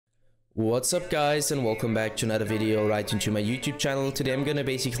What's up guys, and welcome back to another video right into my YouTube channel. Today I'm gonna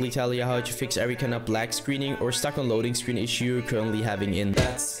basically tell you how to fix every kind of black screening or stuck on loading screen issue you're currently having in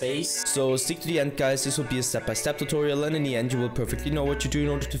that space. So stick to the end guys, this will be a step-by-step tutorial, and in the end you will perfectly know what to do in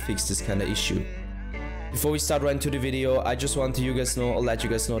order to fix this kind of issue. Before we start right into the video, I just want to let you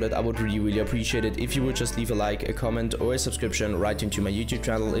guys know that I would really appreciate it if you would just leave a like, a comment or a subscription right into my YouTube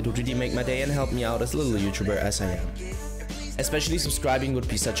channel. It would really make my day and help me out as a little YouTuber as I am. Especially subscribing would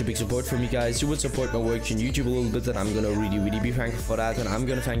be such a big support for me guys. You would support my work in YouTube a little bit, and I'm gonna really be thankful for that, and I'm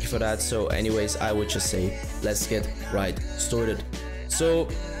gonna thank you for that. So anyways, I would just say let's get right started. So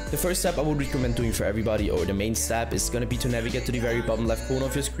the first step I would recommend doing for everybody, or the main step, is gonna be to navigate to the very bottom left corner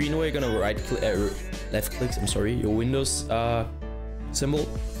of your screen, where you're gonna left click your Windows symbol,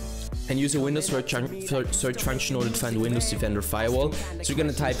 and use your Windows search function in order to find Windows Defender Firewall. So you're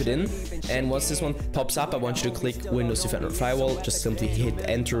gonna type it in, and once this one pops up, I want you to click Windows Defender Firewall. Just simply hit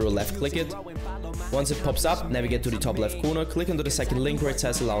enter or left click it. Once it pops up, navigate to the top left corner, click onto the second link where it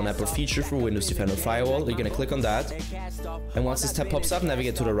says allow an app or feature for Windows Defender Firewall. You're gonna click on that, and once this tab pops up,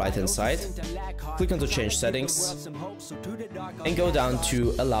 navigate to the right hand side, click onto change settings, and go down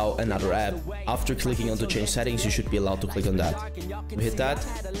to allow another app. After clicking onto change settings, you should be allowed to click on that. You hit that,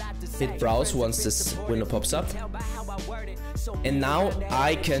 hit browse once this window pops up, and now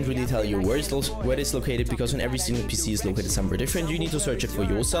I can't really tell you where it's located, because when every single PC is located somewhere different, you need to search it for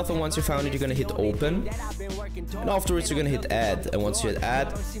yourself. And once you found it, you're gonna hit open, and afterwards you're gonna hit add, and once you hit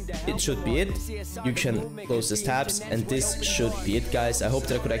add, it should be it. You can close these tabs, and this should be it guys. I hope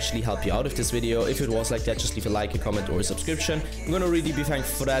that I could actually help you out with this video. If it was like that, just leave a like, a comment or a subscription. I'm gonna really be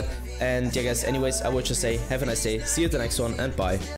thankful for that. And yeah guys, anyways, I would just say have a nice day, see you at the next one, and bye.